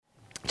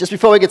Just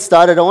before we get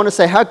started, I want to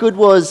say how good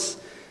was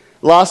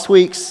last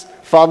week's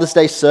Father's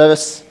Day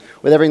service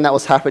with everything that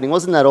was happening.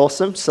 Wasn't that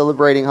awesome?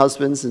 Celebrating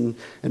husbands and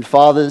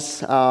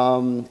fathers.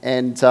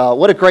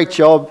 What a great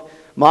job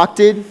Mark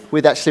did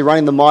with actually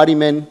running the Mighty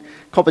Men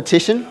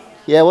competition.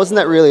 Yeah, wasn't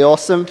that really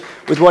awesome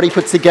with what he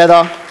put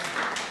together?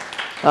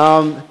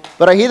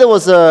 But I hear there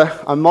was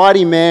a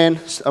mighty man,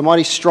 a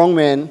mighty strong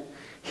man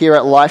here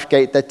at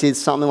Lifegate that did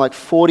something like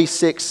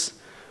 46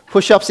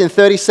 push-ups in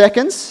 30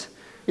 seconds.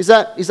 Is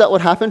that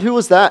what happened? Who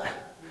was that?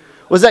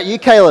 Was that you,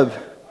 Caleb?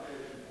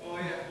 Oh,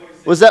 yeah,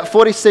 46. Was that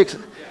 46? Yeah.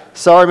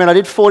 Sorry, man, I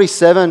did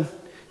 47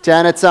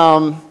 down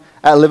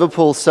at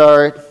Liverpool,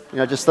 so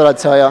just thought I'd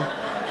tell you.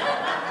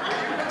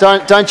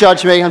 Don't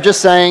judge me. I'm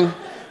just saying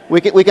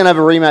we can have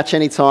a rematch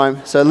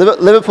anytime. So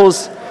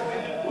Liverpool's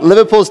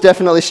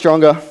definitely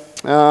stronger.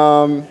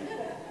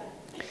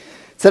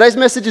 Today's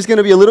message is going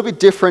to be a little bit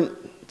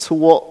different to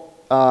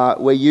what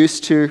we're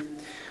used to.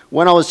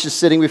 When I was just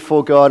sitting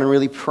before God and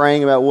really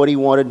praying about what He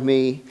wanted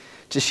me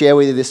to share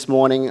with you this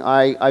morning,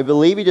 I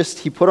believe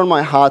He put on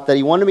my heart that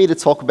He wanted me to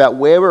talk about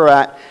where we're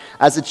at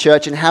as a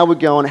church and how we're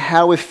going,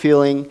 how we're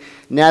feeling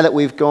now that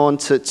we've gone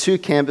to 2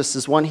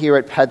 campuses, one here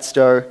at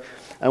Padstow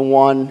and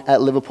one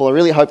at Liverpool. I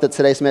really hope that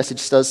today's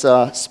message does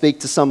speak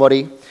to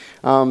somebody.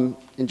 And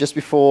just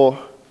before,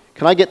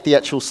 can I get the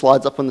actual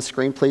slides up on the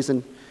screen, please?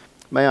 And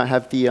may I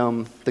have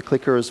the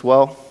clicker as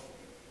well?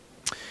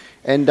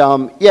 And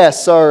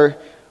so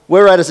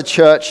where we're at as a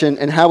church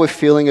and how we're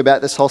feeling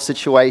about this whole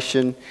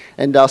situation.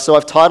 And so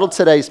I've titled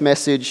today's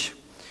message,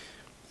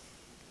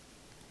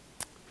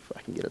 if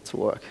I can get it to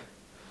work.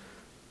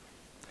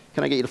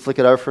 Can I get you to flick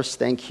it over for us?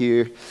 Thank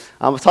you.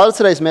 I've titled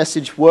today's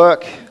message,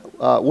 Work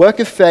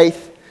of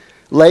Faith,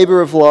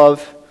 Labor of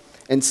Love,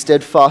 and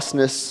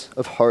Steadfastness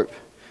of Hope.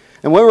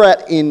 And where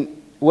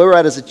we're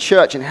at as a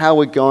church and how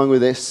we're going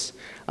with this,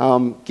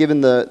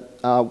 given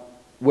where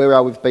we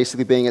are with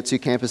basically being at 2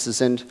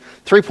 campuses. And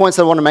 3 points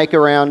I want to make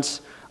around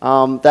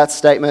that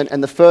statement.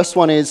 And the first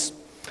one is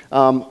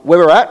where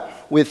we're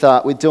at with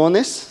doing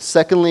this.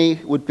 Secondly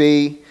would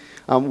be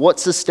what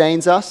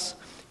sustains us.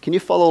 Can you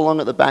follow along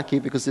at the back here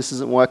because this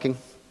isn't working?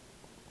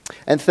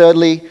 And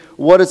thirdly,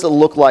 what does it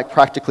look like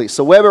practically?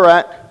 So where we're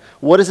at,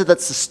 what is it that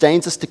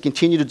sustains us to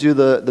continue to do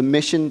the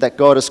mission that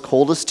God has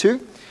called us to?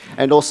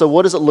 And also,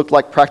 what does it look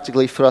like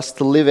practically for us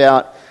to live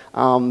out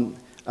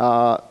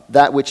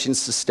that which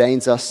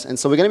sustains us? And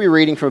so we're going to be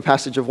reading from a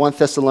passage of 1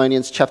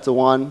 Thessalonians chapter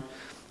 1,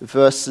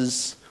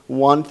 verses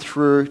 1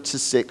 through to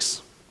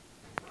 6.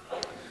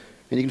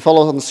 And you can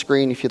follow on the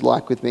screen if you'd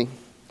like with me.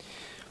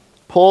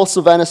 Paul,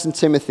 Silvanus, and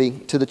Timothy,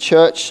 to the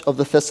church of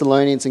the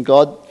Thessalonians, and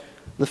God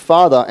the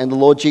Father and the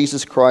Lord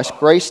Jesus Christ,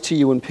 grace to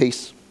you and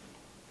peace.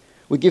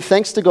 We give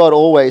thanks to God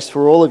always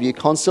for all of you,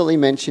 constantly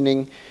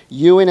mentioning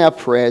you in our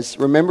prayers,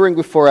 remembering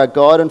before our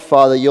God and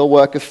Father your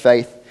work of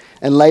faith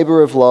and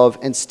labor of love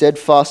and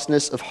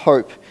steadfastness of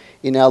hope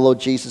in our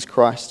Lord Jesus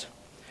Christ.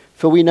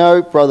 For we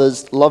know,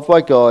 brothers, loved by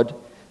God,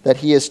 that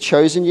He has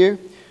chosen you,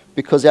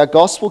 because our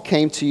gospel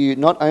came to you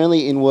not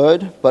only in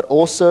word, but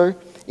also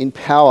in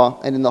power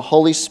and in the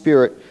Holy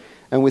Spirit,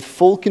 and with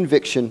full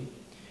conviction.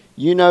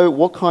 You know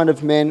what kind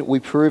of men we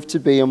proved to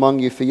be among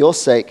you for your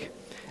sake,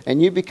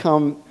 and you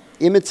become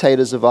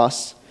imitators of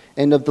us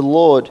and of the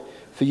Lord,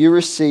 for you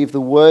receive the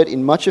word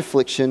in much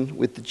affliction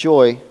with the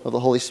joy of the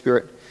Holy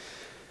Spirit.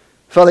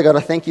 Father God, I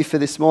thank you for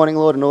this morning,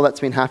 Lord, and all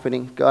that's been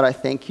happening. God, I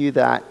thank you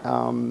that,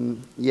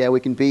 we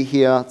can be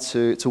here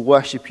to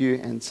worship you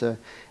and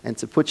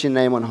to put your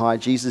name on high.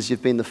 Jesus,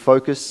 you've been the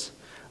focus,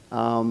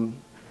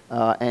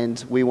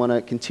 and we want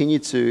to continue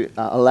to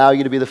allow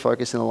you to be the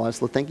focus in our lives.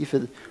 Lord, thank you for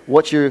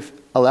what you've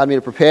allowed me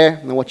to prepare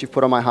and what you've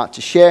put on my heart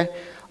to share.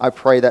 I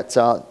pray that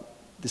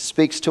this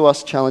speaks to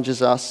us,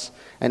 challenges us,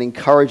 and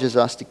encourages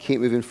us to keep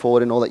moving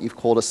forward in all that you've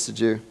called us to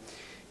do.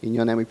 In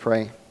your name we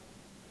pray.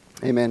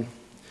 Amen.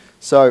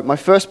 So my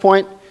first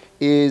point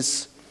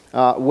is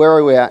where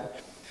are we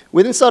at?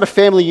 With inside a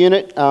family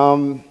unit,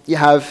 you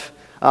have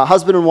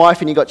husband and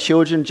wife and you've got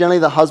children. Generally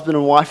the husband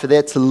and wife are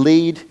there to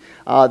lead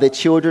their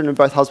children, and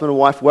both husband and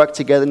wife work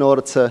together in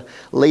order to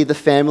lead the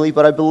family.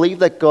 But I believe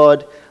that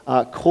God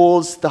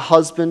calls the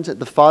husband,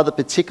 the father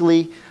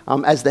particularly,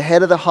 as the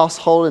head of the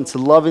household and to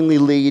lovingly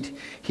lead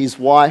his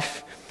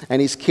wife and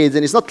his kids.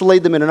 And he's not to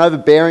lead them in an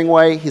overbearing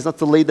way. He's not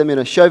to lead them in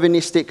a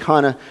chauvinistic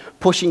kind of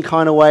pushing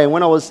kind of way. And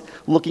when I was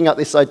looking up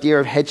this idea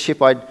of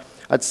headship,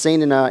 I'd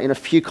seen in a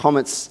few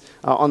comments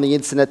on the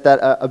internet that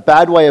a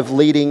bad way of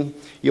leading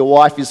your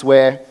wife is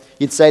where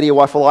you'd say to your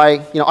wife, well,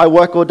 I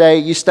work all day,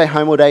 you stay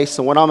home all day,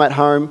 so when I'm at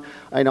home,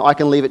 I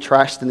can leave it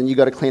trashed and then you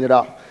got to clean it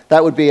up.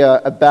 That would be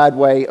a bad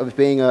way of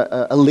being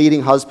a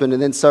leading husband.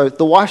 And then so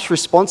the wife's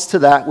response to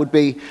that would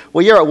be,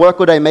 well, you're at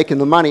work all day making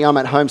the money, I'm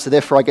at home, so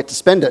therefore I get to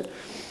spend it.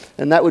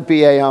 And that would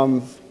be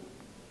I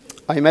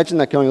imagine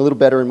that going a little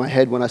better in my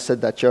head when I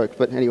said that joke,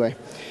 but anyway.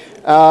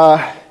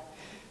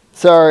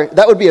 So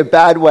that would be a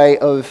bad way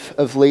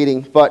of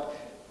leading. But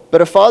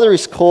a father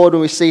is called,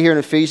 and we see here in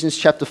Ephesians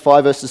chapter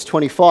 5, verses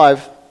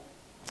 25,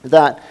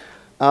 that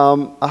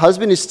a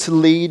husband is to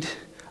lead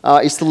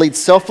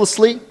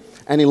selflessly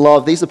and in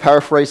love. These are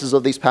paraphrases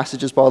of these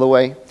passages, by the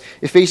way.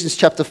 Ephesians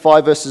chapter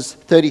 5, verses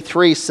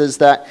 33 says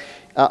that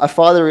a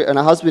father and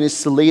a husband is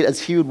to lead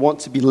as he would want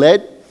to be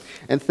led.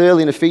 And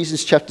thirdly, in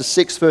Ephesians chapter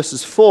 6,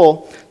 verses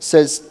 4,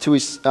 says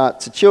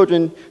to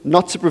children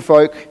not to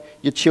provoke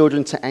your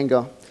children to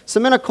anger. So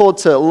men are called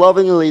to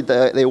lovingly lead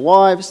their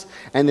wives,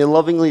 and they're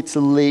lovingly to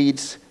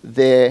lead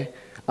their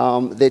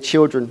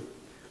children.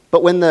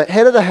 But when the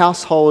head of the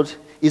household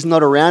is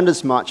not around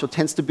as much or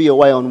tends to be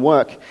away on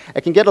work,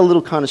 it can get a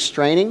little kind of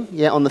straining,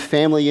 on the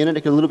family unit.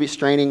 It can get a little bit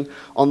straining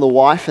on the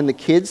wife and the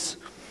kids.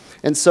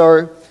 And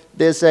so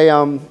there's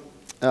a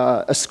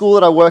school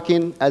that I work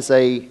in as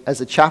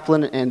a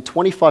chaplain, and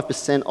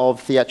 25%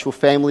 of the actual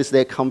families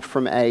there come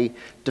from the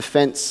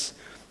defense.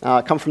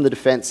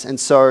 And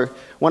so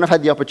when I've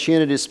had the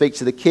opportunity to speak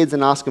to the kids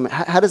and ask them,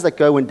 how does that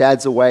go when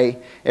dad's away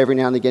every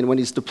now and again, when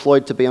he's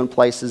deployed to be on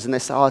places? And they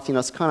say,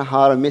 it's kind of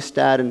hard, I miss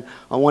dad and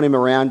I want him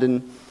around.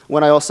 And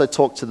when I also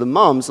talk to the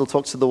mums, I'll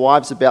talk to the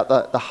wives about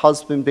the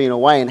husband being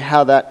away and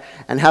how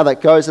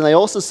that goes. And they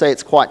also say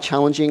it's quite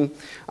challenging.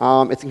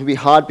 It can be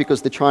hard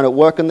because they're trying to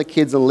work on the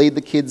kids and lead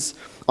the kids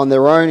on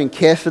their own and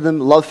care for them,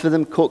 love for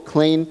them, cook,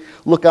 clean,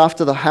 look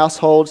after the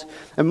household.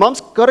 And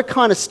mum's got to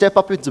kind of step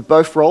up into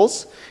both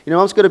roles.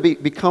 Mum's got to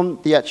become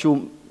the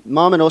actual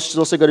mum, and she's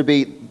also got to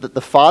be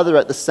the father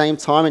at the same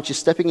time, and she's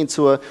stepping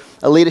into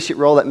a leadership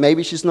role that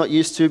maybe she's not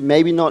used to,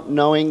 maybe not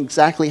knowing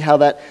exactly how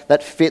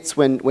that fits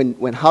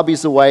when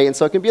hubby's away. And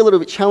so it can be a little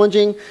bit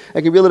challenging,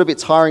 it can be a little bit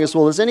tiring as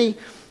well. Is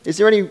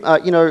there any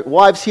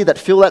wives here that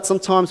feel that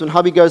sometimes when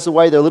hubby goes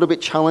away, they're a little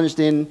bit challenged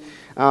in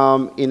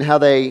how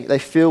they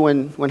feel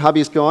when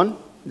hubby's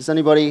gone? Is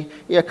anybody?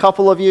 Yeah, a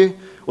couple of you.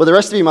 Well, the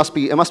rest of you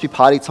it must be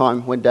party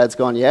time when dad's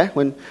gone, yeah?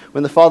 When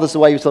the father's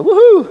away, you're like,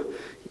 woohoo!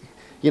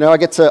 I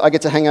get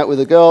to hang out with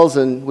the girls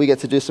and we get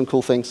to do some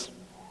cool things.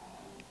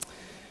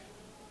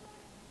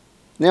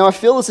 Now, I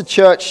feel as a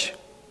church,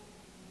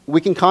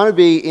 we can kind of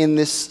be in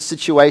this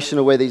situation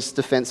of where these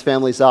defense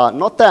families are.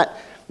 Not that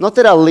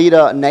our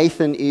leader,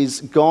 Nathan,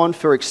 is gone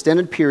for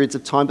extended periods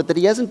of time, but that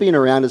he hasn't been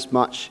around as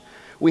much.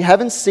 We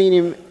haven't seen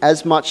him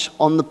as much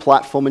on the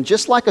platform. And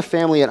just like a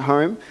family at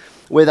home,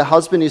 where the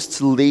husband is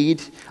to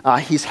lead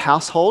his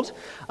household,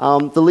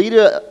 the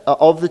leader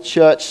of the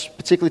church,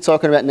 particularly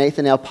talking about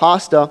Nathan, our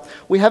pastor,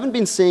 we haven't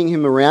been seeing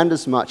him around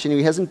as much.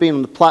 He hasn't been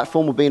on the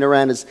platform or been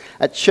around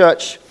at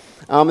church.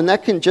 And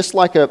that can, just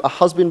like a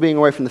husband being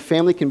away from the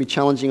family, can be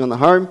challenging on the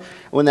home.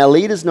 When our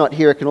leader's not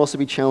here, it can also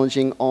be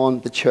challenging on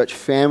the church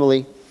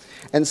family.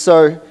 And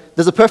so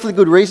there's a perfectly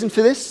good reason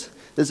for this.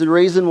 There's a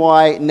reason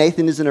why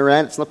Nathan isn't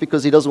around. It's not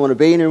because he doesn't want to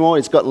be anymore,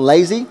 he's gotten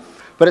lazy,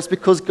 but it's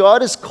because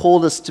God has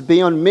called us to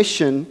be on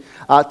mission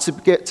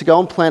to go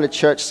and plant a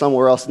church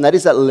somewhere else, and that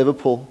is at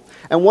Liverpool.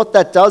 And what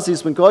that does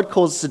is when God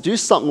calls us to do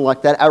something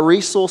like that, our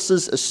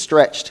resources are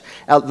stretched.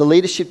 The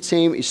leadership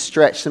team is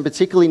stretched. And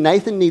particularly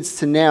Nathan needs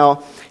to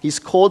now, he's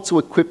called to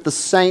equip the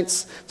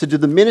saints to do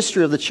the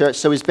ministry of the church.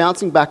 So he's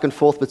bouncing back and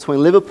forth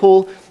between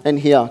Liverpool and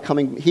here,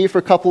 coming here for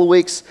a couple of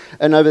weeks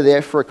and over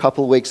there for a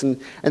couple of weeks. And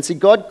see,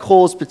 God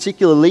calls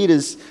particular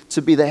leaders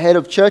to be the head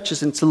of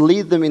churches and to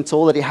lead them into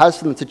all that he has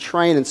for them, to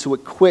train and to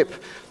equip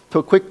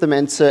them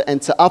and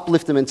to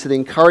uplift them and to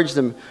encourage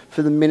them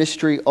for the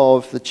ministry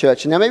of the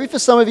church. And now maybe for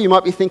some of you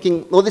might be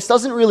thinking, well, this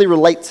doesn't really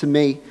relate to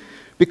me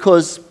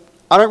because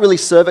I don't really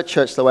serve at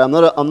church that way. I'm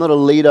not a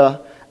leader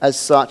as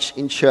such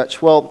in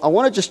church. Well, I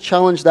want to just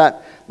challenge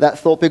that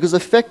thought, because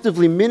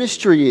effectively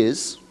ministry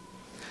is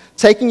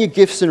taking your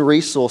gifts and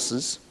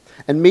resources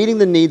and meeting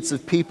the needs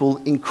of people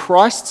in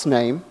Christ's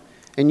name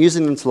and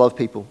using them to love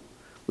people.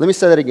 Let me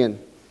say that again.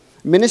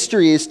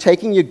 Ministry is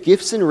taking your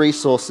gifts and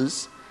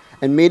resources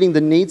and meeting the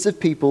needs of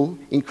people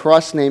in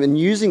Christ's name and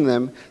using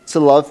them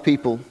to love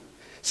people.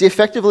 See,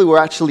 effectively, we're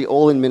actually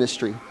all in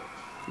ministry.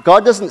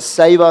 God doesn't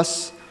save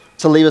us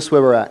to leave us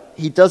where we're at.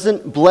 He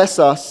doesn't bless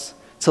us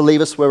to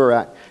leave us where we're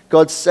at.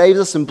 God saves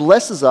us and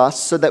blesses us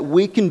so that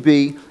we can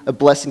be a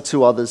blessing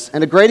to others.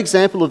 And a great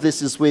example of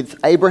this is with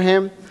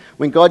Abraham.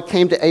 When God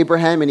came to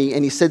Abraham and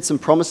he said some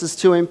promises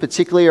to him,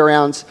 particularly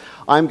around,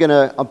 I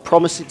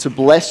promise to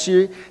bless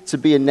you, to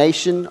be a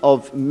nation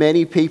of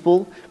many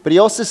people. But he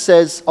also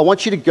says, I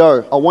want you to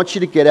go. I want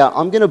you to get out.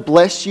 I'm going to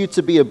bless you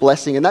to be a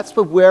blessing. And that's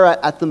where we're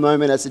at the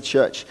moment as a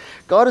church.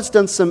 God has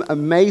done some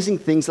amazing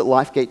things at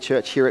Lifegate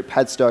Church here at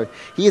Padstow.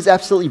 He has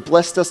absolutely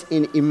blessed us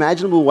in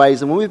imaginable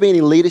ways. And when we've been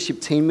in leadership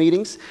team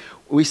meetings,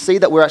 we see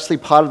that we're actually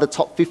part of the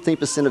top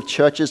 15% of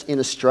churches in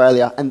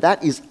Australia, and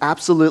that is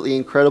absolutely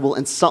incredible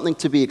and something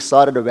to be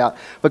excited about.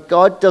 But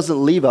God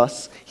doesn't leave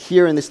us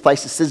here in this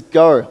place. He says,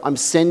 go, I'm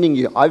sending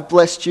you. I've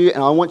blessed you,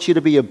 and I want you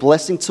to be a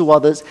blessing to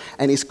others.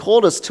 And he's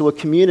called us to a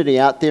community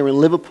out there in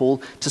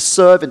Liverpool to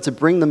serve and to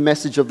bring the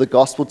message of the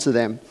gospel to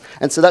them.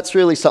 And so that's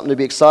really something to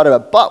be excited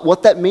about. But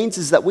what that means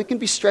is that we can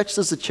be stretched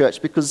as a church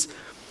because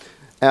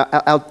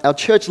our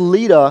church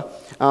leader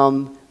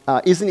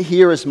isn't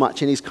here as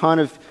much, and he's kind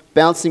of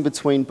bouncing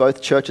between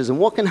both churches. And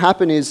what can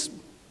happen is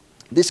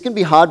this can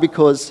be hard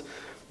because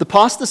the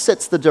pastor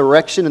sets the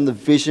direction and the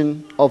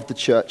vision of the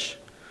church.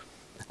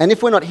 And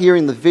if we're not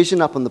hearing the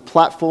vision up on the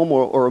platform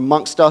or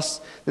amongst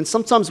us, then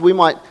sometimes we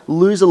might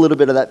lose a little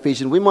bit of that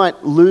vision. We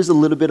might lose a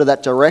little bit of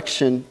that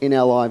direction in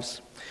our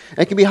lives. And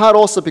it can be hard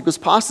also because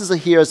pastors are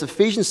here, as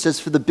Ephesians says,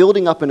 for the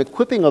building up and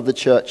equipping of the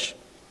church.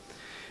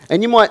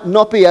 And you might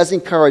not be as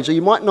encouraged, or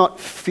you might not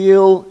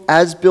feel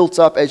as built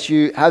up as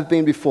you have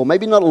been before.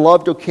 Maybe not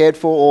loved or cared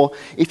for, or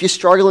if you're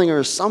struggling or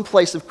in some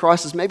place of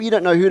crisis, maybe you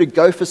don't know who to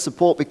go for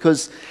support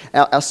because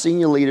our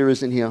senior leader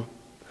isn't here.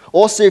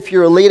 Also, if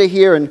you're a leader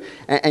here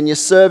and you're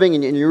serving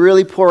and you're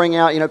really pouring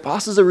out,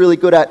 pastors are really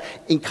good at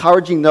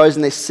encouraging those,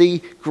 and they see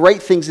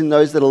great things in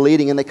those that are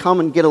leading, and they come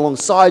and get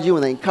alongside you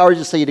and they encourage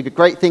you, say you did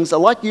great things. I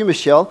like you,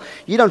 Michelle.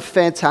 You done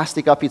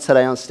fantastic up here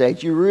today on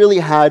stage. You really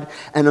had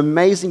an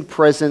amazing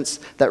presence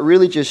that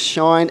really just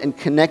shined and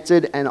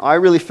connected, and I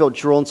really felt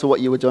drawn to what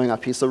you were doing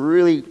up here. So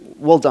really,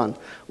 well done.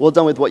 Well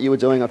done with what you were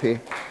doing up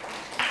here.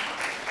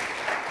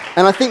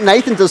 And I think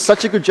Nathan does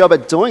such a good job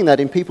at doing that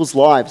in people's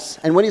lives.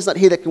 And when he's not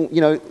here,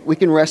 we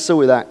can wrestle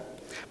with that.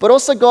 But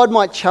also God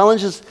might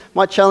challenge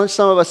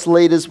some of us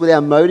leaders with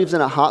our motives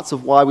and our hearts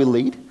of why we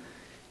lead.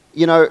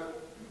 We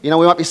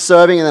might be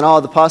serving and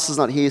then, the pastor's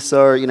not here,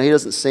 so, he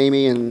doesn't see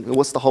me, and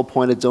what's the whole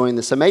point of doing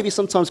this? So maybe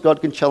sometimes God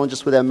can challenge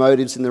us with our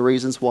motives and the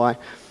reasons why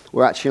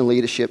we're actually in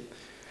leadership.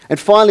 And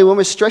finally, when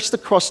we're stretched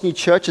across new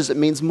churches, it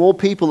means more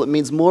people, it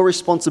means more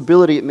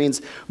responsibility, it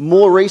means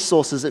more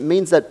resources. It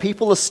means that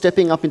people are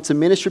stepping up into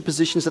ministry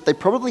positions that they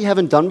probably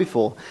haven't done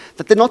before,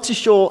 that they're not too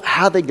sure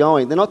how they're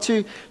going. They're not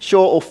too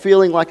sure or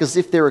feeling like as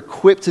if they're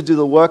equipped to do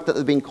the work that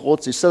they've been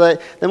called to. So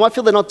they might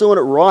feel they're not doing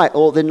it right,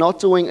 or they're not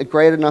doing a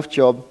great enough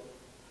job.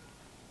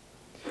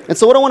 And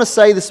so what I want to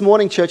say this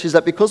morning, church, is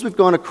that because we've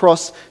gone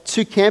across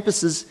two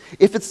campuses,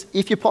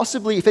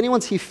 if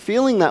anyone's here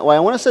feeling that way, I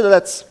want to say that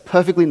that's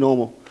perfectly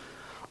normal.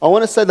 I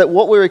want to say that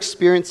what we're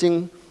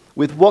experiencing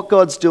with what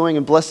God's doing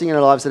and blessing in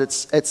our lives, that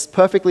it's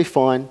perfectly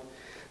fine,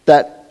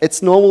 that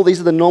it's normal.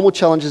 These are the normal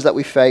challenges that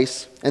we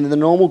face and the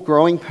normal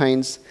growing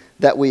pains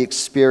that we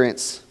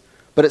experience.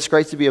 But it's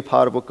great to be a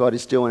part of what God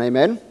is doing.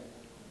 Amen?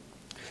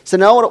 So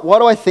now why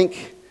do I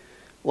think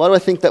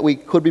that we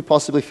could be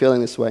possibly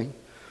feeling this way?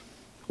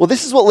 Well,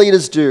 this is what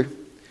leaders do.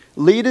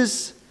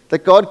 Leaders that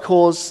God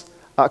calls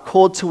are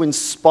called to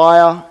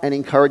inspire and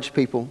encourage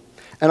people.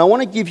 And I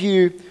want to give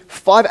you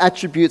 5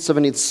 attributes of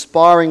an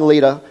inspiring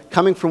leader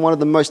coming from one of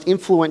the most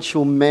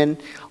influential men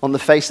on the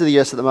face of the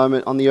earth at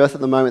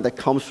the moment, that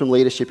comes from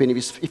leadership. And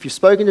if you've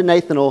spoken to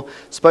Nathan or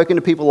spoken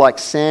to people like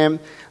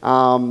Sam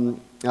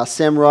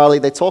Riley,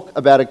 they talk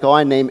about a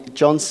guy named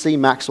John C.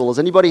 Maxwell. Has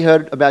anybody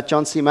heard about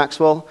John C.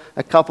 Maxwell?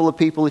 A couple of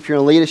people. If you're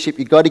in leadership,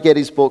 you've got to get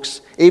his books.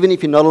 Even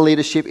if you're not in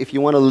leadership, if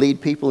you want to lead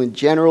people in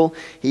general,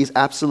 he's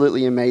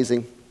absolutely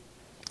amazing.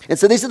 And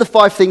so these are the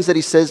 5 things that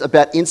he says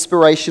about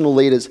inspirational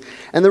leaders.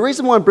 And the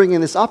reason why I'm bringing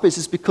this up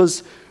is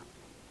because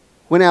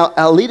when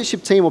our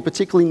leadership team, or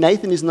particularly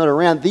Nathan, is not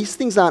around, these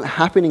things aren't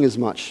happening as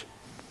much.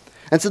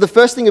 And so the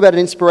first thing about an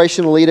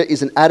inspirational leader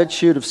is an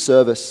attitude of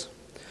service.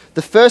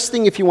 The first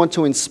thing, if you want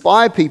to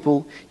inspire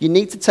people, you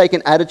need to take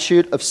an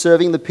attitude of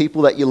serving the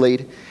people that you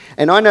lead.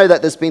 And I know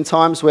that there's been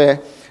times where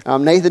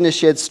Nathan has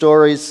shared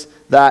stories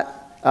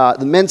that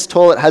the men's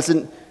toilet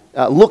hasn't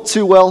looked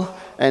too well,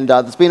 and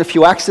there's been a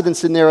few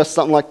accidents in there or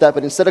something like that,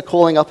 but instead of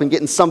calling up and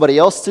getting somebody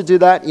else to do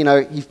that,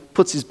 he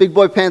puts his big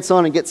boy pants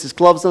on and gets his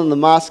gloves on and the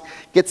mask,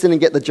 gets in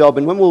and get the job.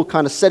 And when we were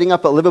kind of setting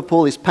up at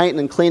Liverpool, he's painting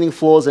and cleaning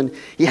floors, and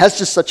he has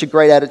just such a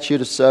great attitude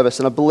of service.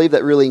 And I believe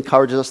that really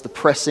encourages us to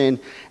press in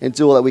and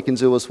do all that we can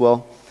do as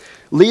well.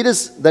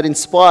 Leaders that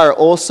inspire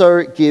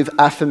also give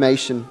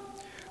affirmation.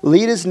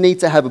 Leaders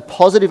need to have a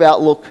positive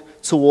outlook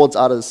towards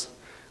others.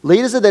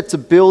 Leaders are there to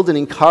build and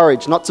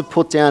encourage, not to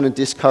put down and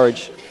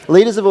discourage.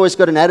 Leaders have always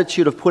got an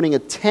attitude of putting a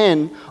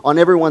 10 on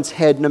everyone's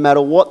head no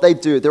matter what they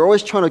do. They're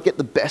always trying to get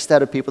the best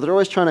out of people. They're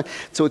always trying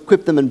to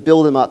equip them and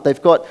build them up.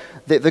 They've got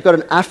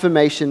an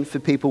affirmation for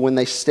people when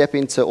they step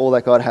into all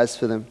that God has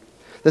for them.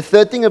 The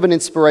third thing of an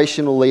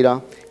inspirational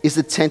leader is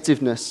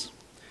attentiveness.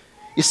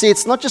 You see,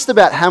 it's not just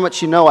about how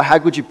much you know or how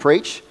good you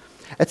preach.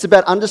 It's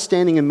about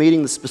understanding and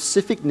meeting the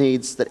specific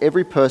needs that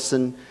every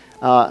person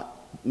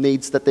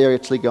needs that they're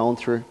actually going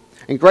through.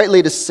 And great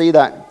leaders see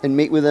that and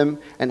meet with them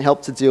and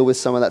help to deal with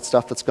some of that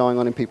stuff that's going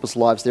on in people's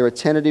lives. They're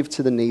attentive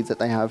to the needs that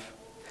they have.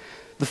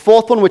 The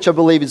fourth one, which I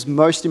believe is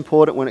most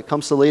important when it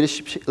comes to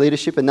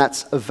leadership, and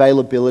that's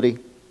availability.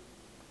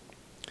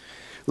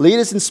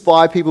 Leaders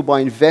inspire people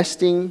by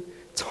investing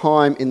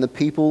time in the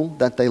people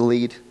that they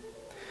lead.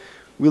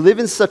 We live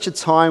in such a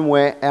time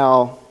where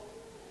our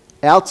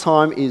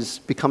time is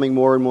becoming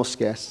more and more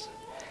scarce.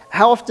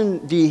 How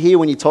often do you hear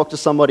when you talk to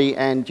somebody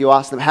and you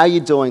ask them, how are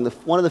you doing?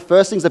 One of the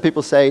first things that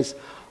people say is,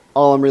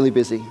 I'm really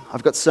busy.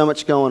 I've got so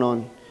much going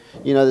on.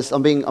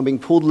 I'm being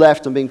pulled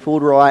left, I'm being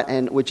pulled right,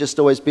 and we're just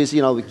always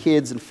busy, with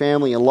kids and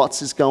family, and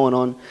lots is going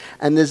on.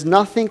 And there's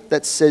nothing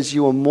that says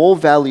you are more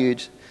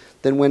valued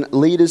than when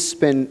leaders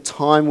spend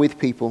time with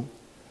people.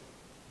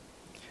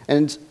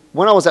 And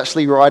when I was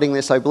actually writing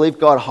this, I believe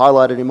God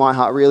highlighted in my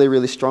heart really,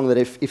 really strong that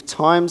if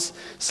time's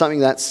something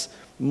that's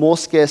more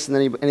scarce than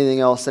anything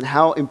else, and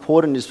how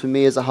important it is for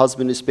me as a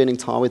husband is spending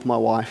time with my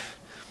wife.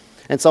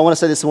 And so I want to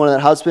say this to one of that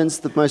husbands,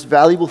 the most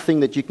valuable thing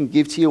that you can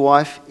give to your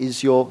wife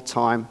is your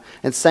time.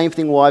 And same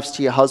thing, wives,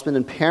 to your husband,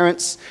 and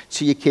parents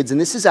to your kids.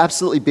 And this is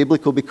absolutely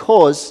biblical,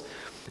 because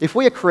if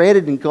we are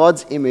created in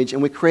God's image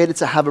and we're created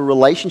to have a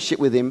relationship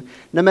with Him,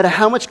 no matter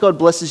how much God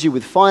blesses you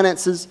with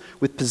finances,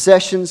 with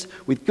possessions,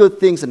 with good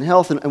things and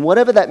health, and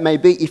whatever that may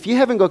be, if you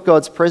haven't got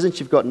God's presence,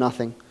 you've got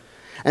nothing.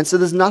 And so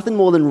there's nothing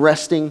more than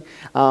resting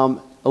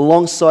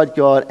alongside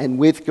God and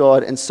with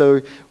God. And so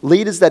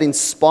leaders that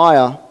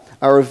inspire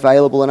are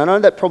available. And I know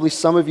that probably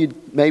some of you,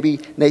 maybe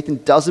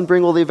Nathan doesn't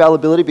bring all the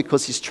availability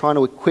because he's trying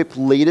to equip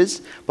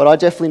leaders, but I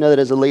definitely know that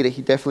as a leader,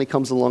 he definitely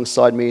comes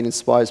alongside me and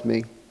inspires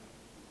me.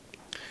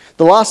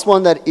 The last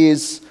one that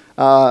is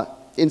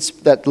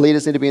that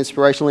leaders need to be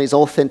inspirational is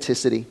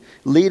authenticity.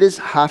 Leaders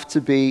have to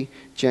be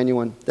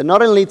genuine. They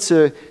not only need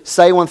to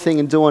say one thing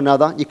and do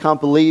another. You can't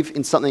believe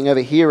in something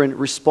over here and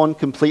respond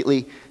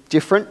completely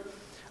different.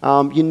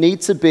 You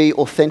need to be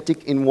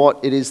authentic in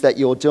what it is that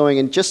you're doing.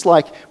 And just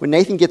like when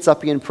Nathan gets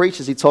up here and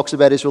preaches, he talks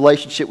about his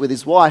relationship with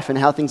his wife and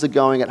how things are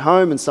going at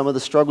home and some of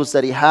the struggles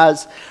that he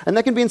has. And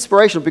that can be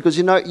inspirational because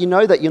you know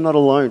that you're not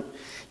alone.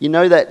 You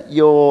know that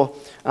you're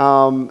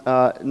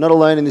not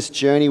alone in this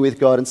journey with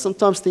God. And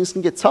sometimes things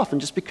can get tough. And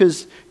just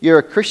because you're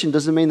a Christian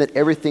doesn't mean that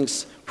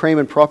everything's prim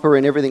and proper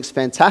and everything's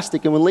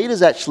fantastic. And when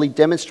leaders actually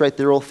demonstrate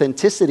their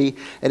authenticity,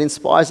 it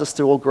inspires us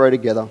to all grow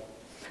together.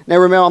 Now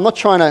remember, I'm not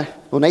trying to,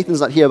 well, Nathan's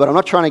not here, but I'm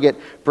not trying to get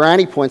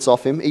brownie points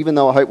off him, even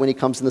though I hope when he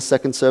comes in the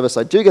second service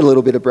I do get a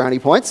little bit of brownie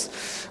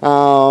points.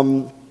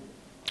 But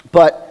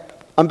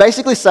I'm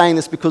basically saying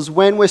this because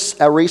when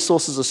our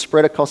resources are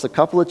spread across a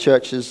couple of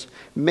churches,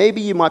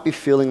 maybe you might be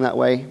feeling that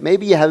way.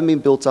 Maybe you haven't been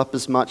built up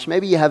as much.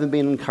 Maybe you haven't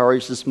been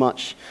encouraged as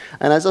much.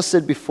 And as I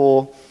said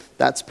before,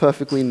 that's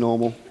perfectly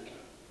normal.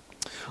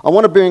 I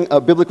want to bring a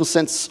biblical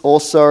sense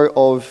also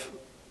of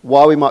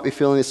why we might be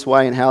feeling this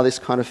way and how this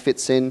kind of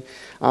fits in.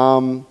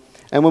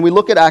 And when we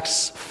look at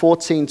Acts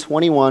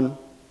 14:21,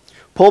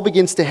 Paul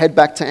begins to head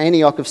back to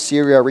Antioch of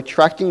Syria,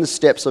 retracting the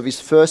steps of his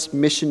first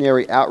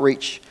missionary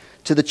outreach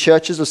to the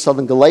churches of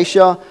southern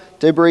Galatia,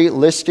 Debre,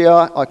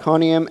 Lystra,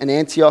 Iconium, and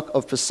Antioch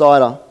of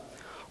Pisidia.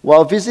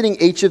 While visiting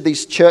each of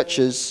these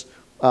churches,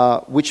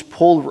 which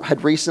Paul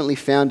had recently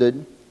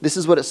founded, this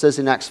is what it says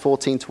in Acts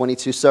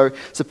 14:22.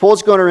 So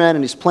Paul's gone around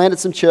and he's planted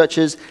some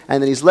churches,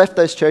 and then he's left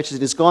those churches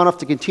and he's gone off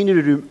to continue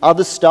to do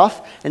other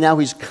stuff, and now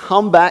he's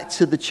come back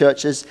to the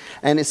churches,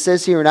 and it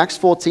says here in Acts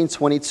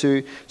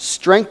 14:22,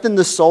 strengthen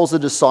the souls of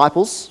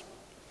disciples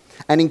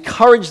and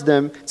encourage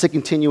them to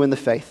continue in the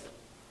faith.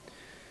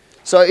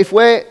 So if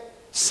we're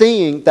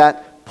seeing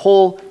that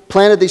Paul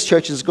planted these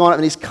churches, gone up,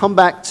 and he's come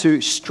back to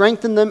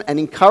strengthen them and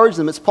encourage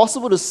them, it's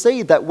possible to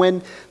see that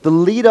when the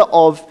leader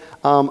of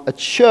a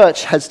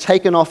church has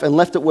taken off and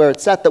left it where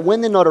it's at, that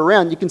when they're not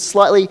around, you can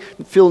slightly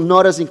feel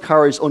not as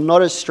encouraged or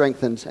not as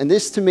strengthened. And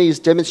this to me is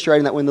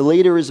demonstrating that when the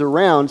leader is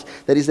around,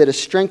 that he's there to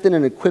strengthen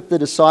and equip the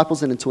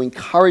disciples and to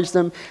encourage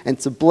them and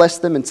to bless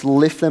them and to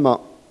lift them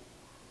up.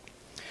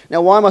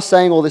 Now, why am I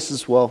saying all this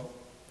as well?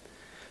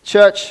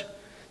 Church,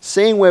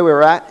 seeing where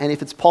we're at, and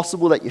if it's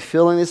possible that you're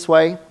feeling this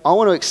way, I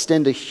want to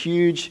extend a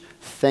huge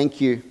thank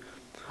you.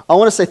 I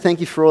want to say thank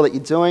you for all that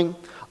you're doing.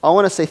 I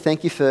want to say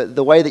thank you for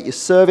the way that you're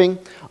serving.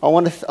 I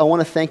want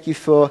to thank you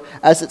for,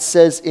 as it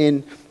says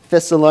in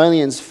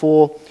Thessalonians,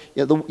 for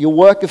your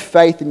work of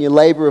faith and your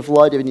labor of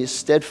love and your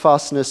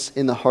steadfastness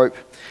in the hope.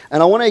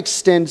 And I want to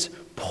extend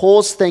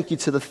Paul's thank you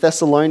to the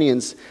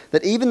Thessalonians,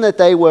 that even that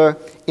they were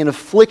in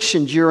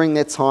affliction during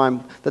their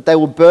time, that they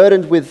were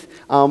burdened with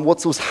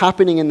what was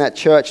happening in that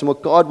church and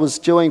what God was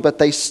doing,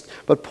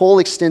 but Paul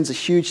extends a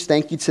huge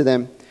thank you to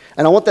them.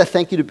 And I want that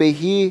thank you to be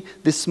here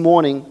this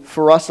morning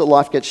for us at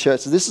LifeGate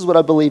Church. So this is what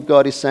I believe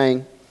God is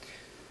saying,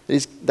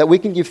 is that we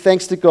can give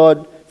thanks to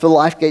God for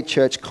LifeGate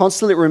Church,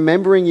 constantly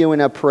remembering you in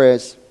our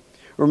prayers,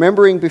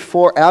 remembering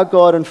before our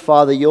God and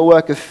Father your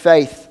work of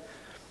faith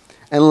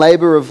and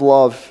labor of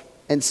love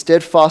and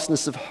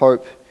steadfastness of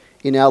hope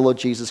in our Lord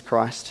Jesus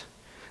Christ.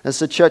 And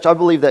so church, I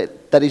believe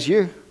that is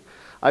you.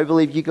 I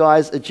believe you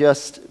guys are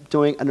just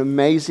doing an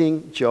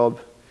amazing job,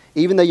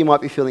 even though you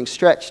might be feeling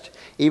stretched,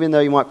 even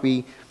though you might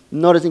be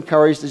not as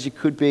encouraged as you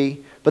could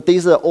be, but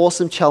these are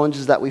awesome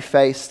challenges that we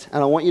faced,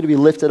 and I want you to be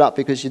lifted up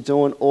because you're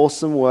doing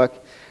awesome work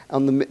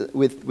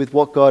with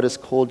what God has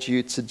called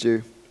you to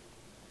do.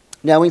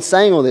 Now, in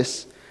saying all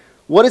this,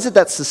 what is it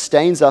that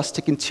sustains us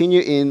to continue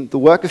in the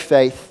work of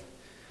faith,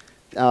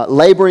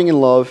 laboring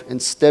in love,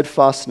 and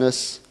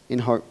steadfastness in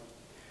hope?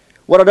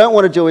 What I don't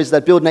want to do is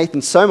that build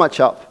Nathan so much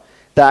up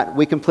that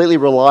we completely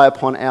rely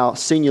upon our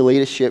senior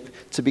leadership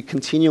to be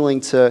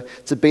continuing to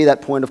be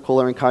that point of call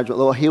or encouragement.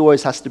 Lord, he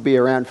always has to be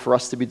around for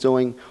us to be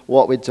doing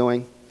what we're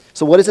doing.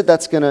 So what is it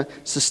that's going to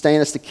sustain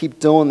us to keep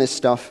doing this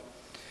stuff?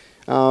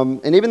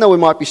 And even though we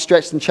might be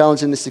stretched and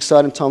challenged in this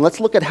exciting time,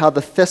 let's look at how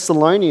the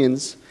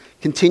Thessalonians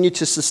continue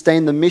to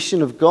sustain the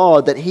mission of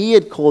God that he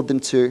had called them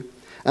to.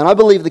 And I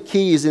believe the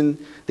key is in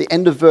the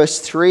end of verse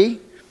 3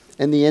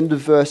 and the end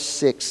of verse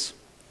 6.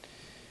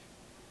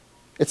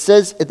 It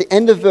says at the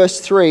end of verse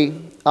 3,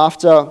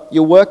 after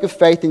your work of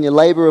faith and your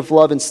labor of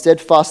love and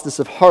steadfastness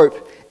of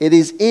hope, it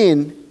is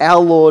in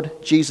our Lord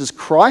Jesus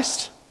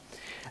Christ.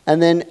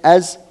 And then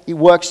as he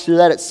works through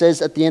that, it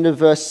says at the end of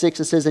verse 6,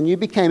 it says, and you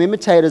became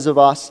imitators of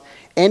us,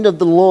 and of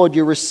the Lord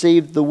you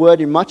received the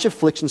word in much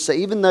affliction. So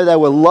even though they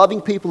were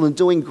loving people and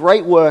doing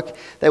great work,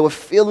 they were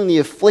feeling the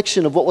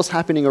affliction of what was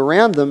happening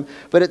around them.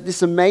 But at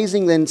this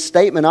amazing then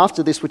statement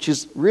after this, which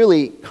is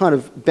really kind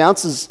of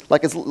bounces,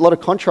 like there's a lot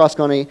of contrast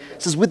going on here,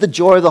 it says, with the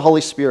joy of the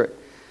Holy Spirit.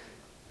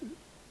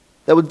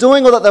 They were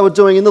doing all that they were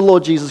doing in the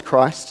Lord Jesus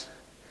Christ,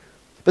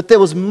 but there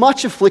was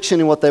much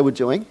affliction in what they were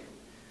doing.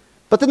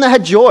 But then they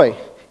had joy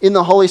in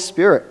the Holy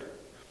Spirit.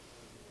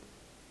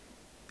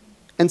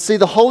 And see,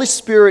 the Holy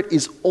Spirit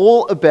is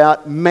all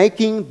about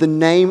making the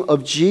name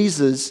of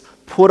Jesus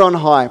put on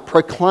high,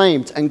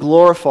 proclaimed and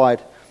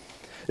glorified.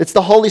 It's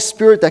the Holy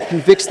Spirit that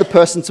convicts the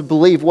person to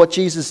believe what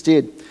Jesus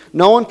did.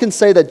 No one can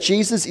say that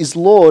Jesus is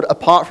Lord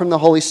apart from the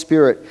Holy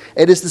Spirit.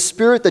 It is the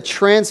Spirit that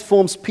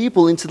transforms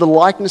people into the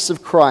likeness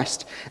of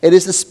Christ. It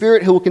is the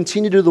Spirit who will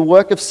continue to do the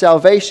work of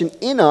salvation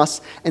in us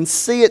and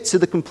see it to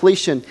the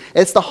completion.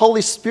 It's the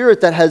Holy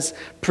Spirit that has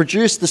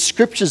produced the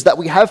scriptures that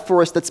we have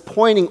for us that's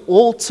pointing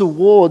all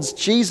towards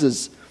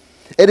Jesus.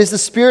 It is the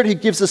Spirit who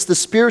gives us the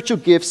spiritual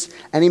gifts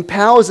and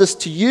empowers us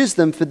to use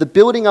them for the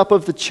building up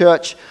of the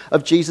church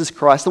of Jesus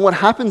Christ. And what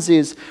happens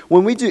is,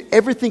 when we do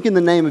everything in the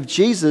name of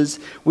Jesus,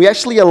 we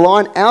actually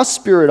align our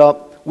spirit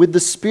up with the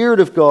Spirit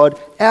of God,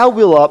 our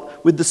will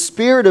up with the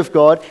Spirit of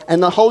God,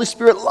 and the Holy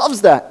Spirit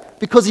loves that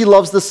because he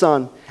loves the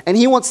Son. And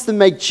he wants to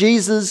make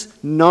Jesus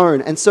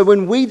known. And so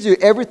when we do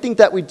everything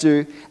that we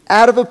do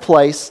out of a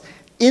place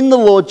in the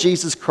Lord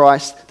Jesus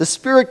Christ, the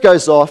Spirit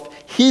goes off,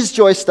 his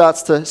joy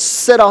starts to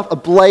set up a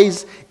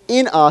blaze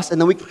in us, and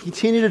then we can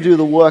continue to do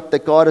the work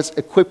that God has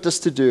equipped us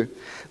to do.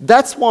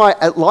 That's why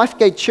at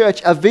Lifegate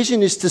Church, our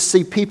vision is to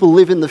see people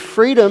live in the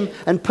freedom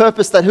and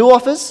purpose that who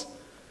offers?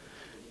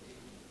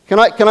 Can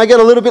I get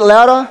a little bit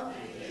louder?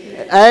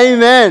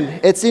 Amen.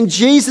 It's in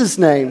Jesus'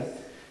 name.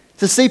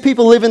 To see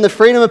people live in the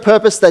freedom and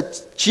purpose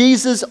that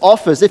Jesus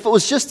offers. If it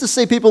was just to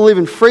see people live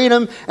in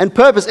freedom and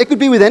purpose, it could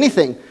be with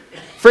anything.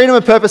 Freedom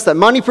of purpose that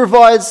money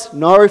provides?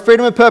 No.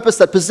 Freedom of purpose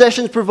that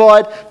possessions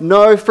provide?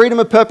 No. Freedom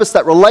of purpose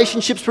that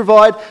relationships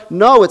provide?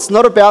 No, it's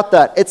not about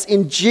that. It's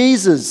in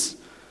Jesus.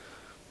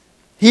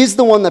 He's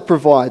the one that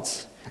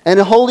provides. And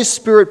the Holy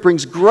Spirit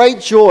brings great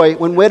joy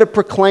when we're to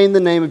proclaim the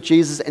name of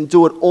Jesus and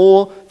do it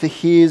all for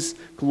his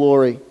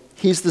glory.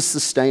 He's the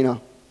sustainer.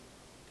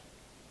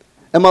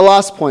 And my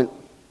last point.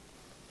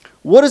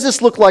 What does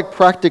this look like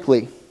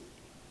practically?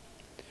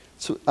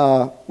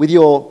 With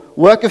your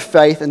work of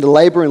faith and the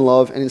labor in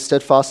love and in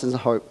steadfastness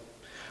and hope.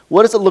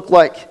 What does it look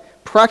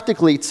like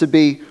practically to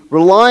be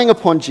relying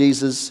upon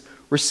Jesus,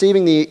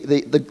 receiving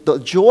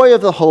the joy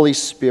of the Holy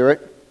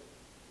Spirit,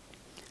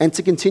 and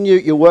to continue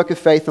your work of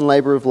faith and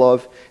labor of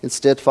love in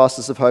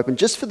steadfastness of hope? And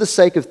just for the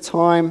sake of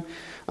time,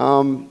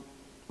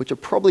 which I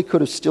probably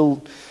could have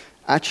still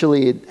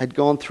actually had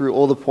gone through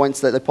all the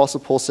points that the Apostle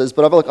Paul says,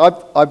 but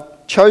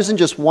I've chosen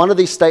just one of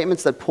these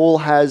statements that Paul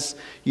has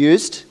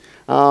used.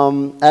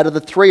 Out of the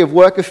three of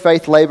work of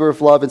faith, labor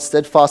of love, and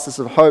steadfastness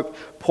of hope,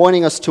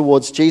 pointing us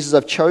towards Jesus,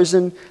 I've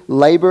chosen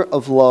labor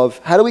of love.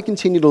 How do we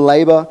continue to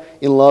labor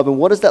in love, and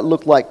what does that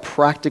look like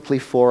practically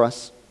for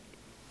us?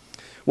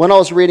 When I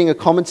was reading a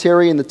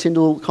commentary in the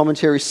Tyndall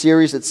Commentary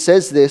series, it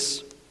says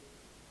this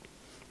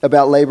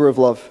about labor of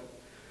love.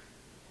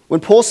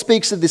 When Paul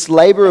speaks of this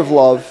labor of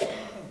love,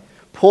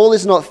 Paul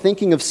is not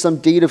thinking of some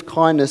deed of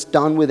kindness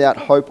done without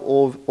hope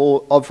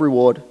or of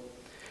reward.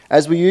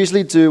 As we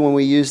usually do when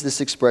we use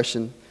this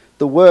expression,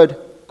 the word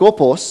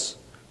gopos,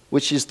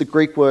 which is the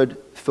Greek word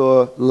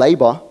for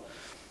labor,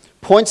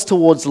 points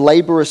towards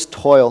laborious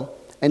toil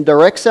and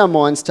directs our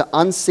minds to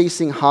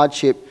unceasing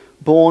hardship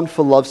borne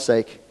for love's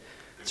sake.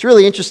 It's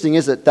really interesting,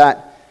 isn't it,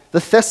 that the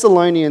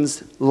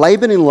Thessalonians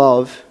labored in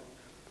love,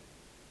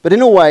 but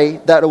in a way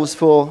that it was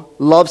for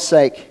love's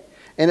sake.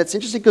 And it's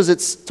interesting because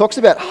it talks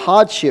about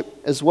hardship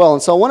as well.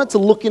 And so I wanted to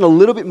look in a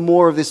little bit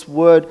more of this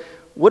word.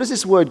 What does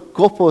this word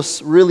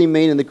gopos really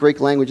mean in the Greek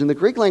language? And the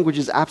Greek language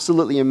is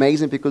absolutely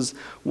amazing because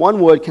one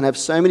word can have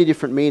so many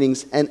different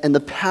meanings, and the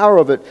power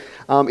of it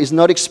is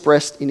not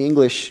expressed in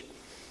English.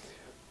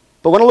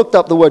 But when I looked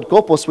up the word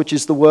gopos, which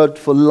is the word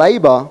for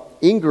labor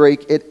in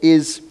Greek, it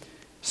is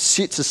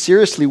to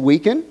seriously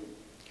weaken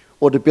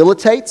or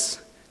debilitates,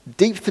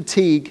 deep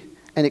fatigue,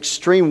 and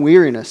extreme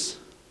weariness.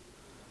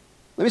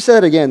 Let me say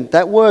that again.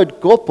 That word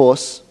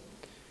gopos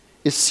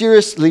is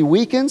seriously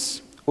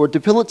weakens or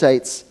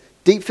debilitates,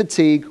 deep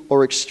fatigue,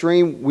 or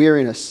extreme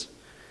weariness.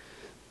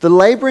 The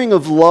laboring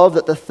of love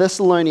that the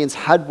Thessalonians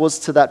had was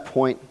to that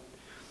point.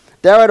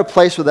 They were at a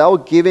place where they were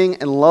giving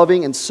and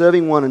loving and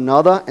serving one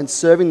another and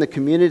serving the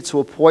community to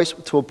a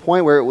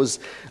point where it was,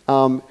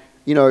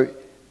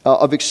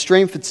 of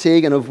extreme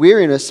fatigue and of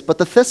weariness. But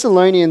the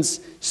Thessalonians,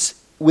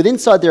 within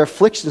inside their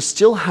affliction,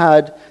 still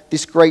had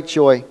this great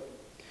joy.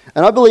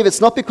 And I believe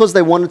it's not because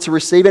they wanted to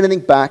receive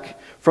anything back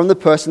from the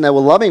person they were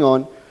loving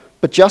on,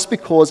 but just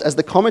because, as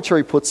the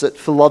commentary puts it,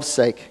 for love's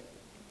sake.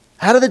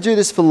 How do they do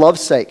this for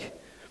love's sake?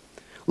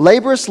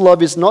 Laborious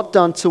love is not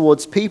done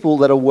towards people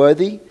that are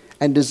worthy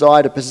and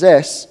desire to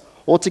possess,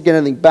 or to get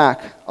anything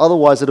back.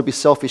 Otherwise, it'll be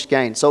selfish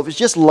gain. So if it's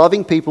just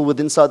loving people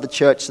within inside the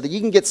church so that you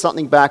can get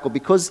something back, or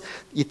because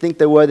you think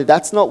they're worthy,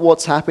 that's not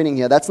what's happening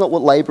here. That's not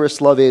what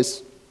laborious love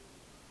is.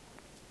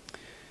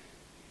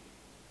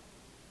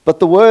 But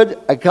the word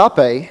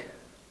agape,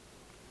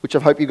 which I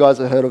hope you guys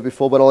have heard of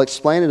before, but I'll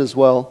explain it as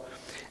well.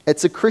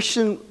 It's a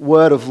Christian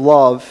word of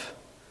love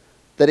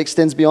that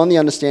extends beyond the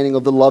understanding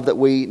of the love that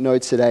we know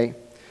today.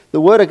 The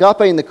word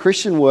agape in the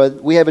Christian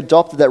word we have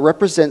adopted that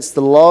represents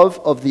the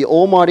love of the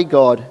Almighty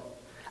God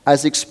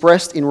as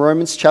expressed in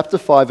Romans chapter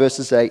 5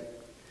 verses 8,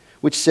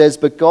 which says,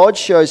 "But God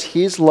shows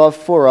his love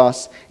for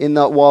us in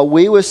that while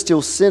we were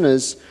still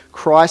sinners,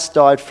 Christ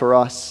died for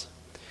us."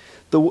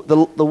 The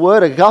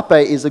word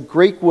agape is a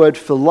Greek word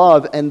for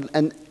love,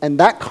 and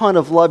that kind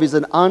of love is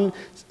an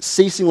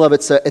unceasing love.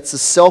 It's a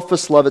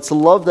selfless love. It's a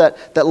love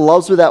that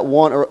loves without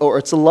want, or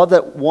it's a love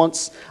that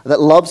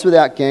loves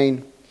without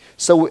gain.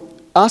 So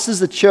us as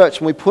the church,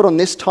 when we put on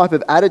this type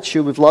of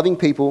attitude with loving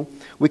people,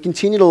 we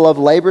continue to love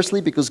laboriously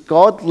because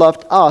God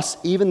loved us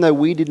even though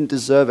we didn't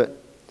deserve it.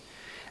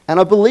 And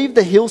I believe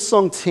the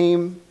Hillsong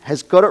team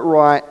has got it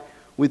right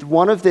with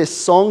one of their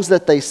songs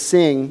that they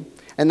sing,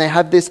 and they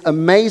have this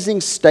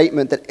amazing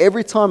statement that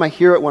every time I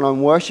hear it when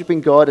I'm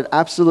worshiping God, it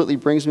absolutely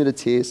brings me to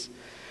tears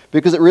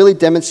because it really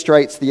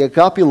demonstrates the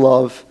agape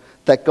love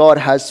that God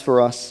has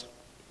for us.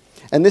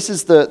 And this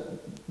is the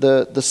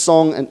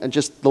song and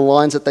just the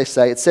lines that they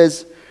say. It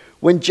says,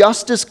 "When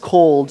justice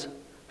called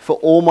for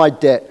all my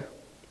debt,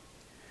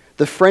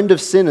 the friend of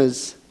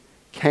sinners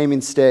came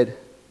instead."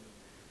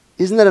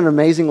 Isn't that an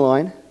amazing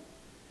line?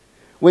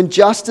 When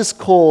justice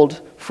called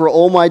for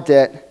all my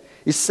debt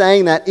is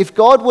saying that if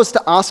God was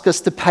to ask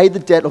us to pay the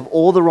debt of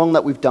all the wrong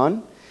that we've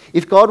done,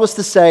 if God was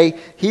to say,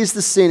 here's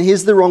the sin,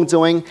 here's the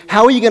wrongdoing,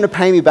 how are you going to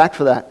pay me back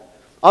for that?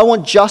 I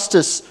want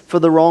justice for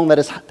the wrong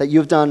that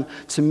you've done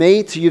to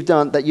me, that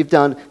you've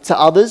done to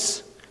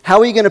others. How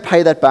are you going to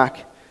pay that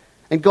back?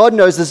 And God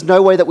knows there's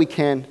no way that we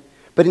can.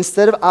 But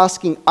instead of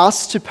asking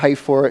us to pay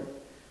for it,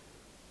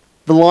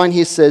 the line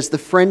here says, "The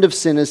friend of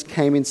sinners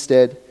came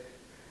instead."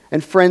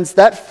 And friends,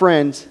 that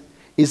friend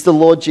is the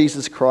Lord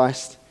Jesus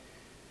Christ.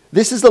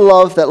 This is the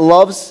love that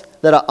loves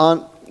those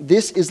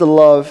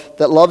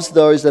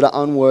that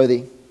are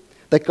unworthy.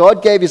 That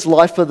God gave his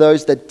life for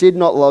those that did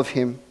not love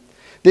him.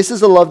 This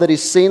is a love that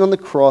is seen on the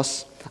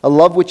cross, a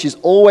love which is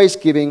always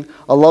giving,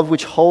 a love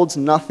which holds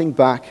nothing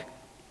back.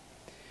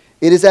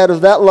 It is out of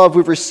that love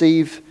we've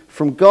received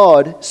from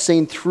God,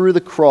 seen through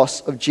the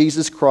cross of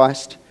Jesus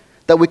Christ,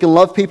 that we can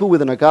love people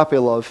with an agape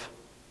love,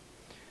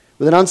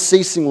 with an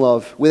unceasing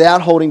love,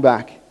 without holding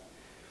back.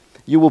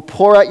 You will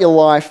pour out your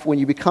life when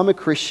you become a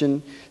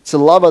Christian to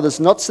love others,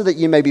 not so that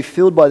you may be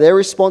filled by their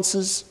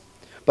responses,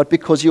 but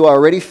because you are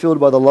already filled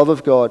by the love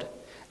of God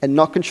and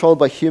not controlled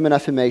by human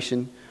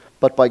affirmation,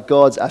 but by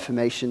God's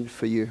affirmation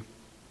for you.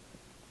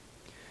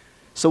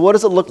 So what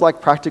does it look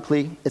like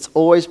practically? It's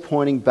always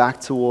pointing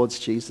back towards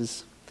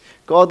Jesus.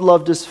 God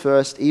loved us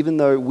first even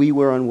though we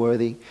were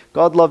unworthy.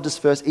 God loved us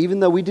first even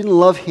though we didn't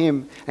love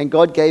him, and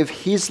God gave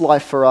his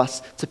life for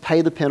us to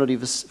pay the penalty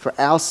for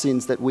our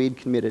sins that we had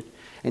committed,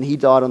 and he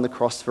died on the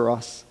cross for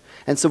us.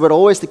 And so we're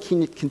always to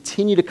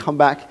continue to come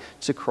back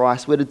to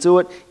Christ. We're to do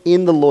it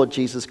in the Lord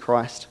Jesus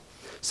Christ.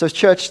 So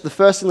church, the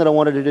first thing that I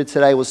wanted to do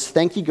today was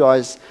thank you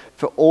guys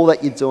for all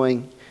that you're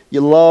doing.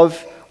 Your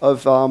love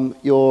of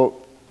your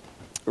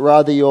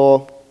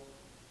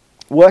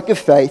work of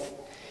faith,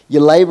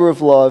 your labor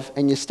of love,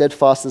 and your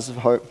steadfastness of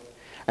hope.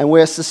 And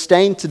we're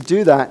sustained to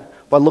do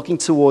that by looking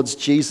towards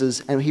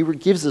Jesus, and he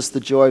gives us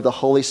the joy of the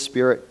Holy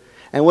Spirit.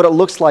 And what it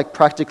looks like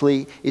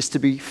practically is to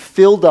be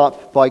filled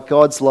up by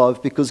God's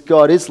love, because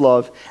God is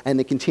love, and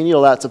to continue to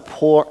allow it to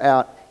pour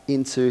out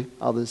into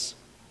others.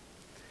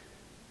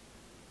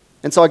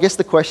 And so I guess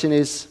the question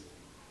is,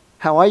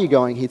 how are you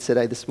going here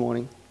today, this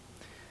morning?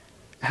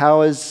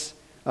 How is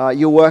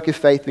your work of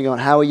faith been going?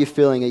 How are you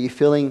feeling? Are you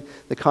feeling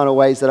the kind of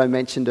ways that I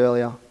mentioned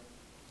earlier?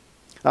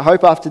 I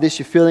hope after this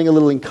you're feeling a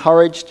little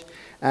encouraged,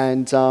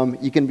 and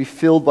you can be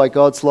filled by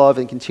God's love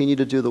and continue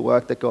to do the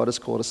work that God has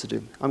called us to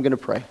do. I'm going to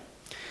pray.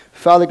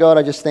 Father God,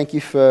 I just thank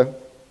you for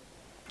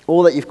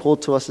all that you've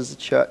called to us as a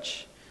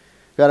church.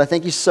 God, I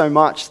thank you so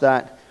much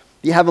that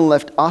you haven't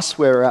left us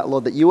where we're at,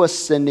 Lord, that you are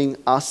sending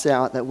us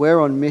out, that we're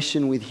on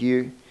mission with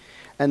you,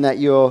 and that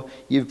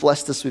you've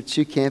blessed us with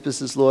 2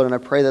 campuses, Lord. And I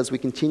pray that as we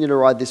continue to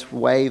ride this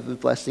wave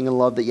of blessing and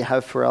love that you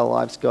have for our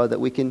lives, God, that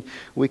we can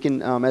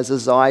as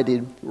Isaiah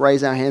did,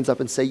 raise our hands up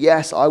and say,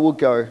 yes, I will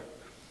go.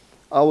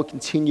 I will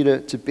continue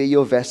to be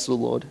your vessel,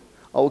 Lord.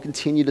 I will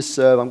continue to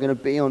serve. I'm going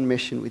to be on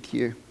mission with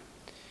you.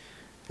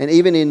 And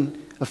even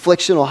in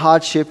affliction or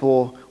hardship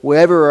or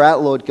wherever we're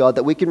at, Lord God,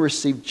 that we can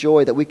receive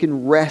joy, that we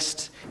can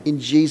rest in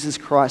Jesus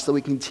Christ, that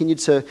we continue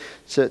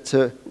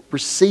to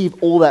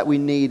receive all that we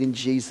need in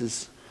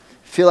Jesus.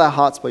 Fill our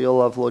hearts by your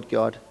love, Lord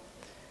God,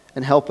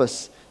 and help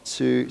us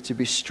to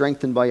be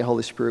strengthened by your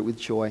Holy Spirit with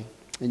joy.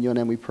 In your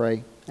name we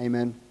pray.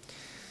 Amen.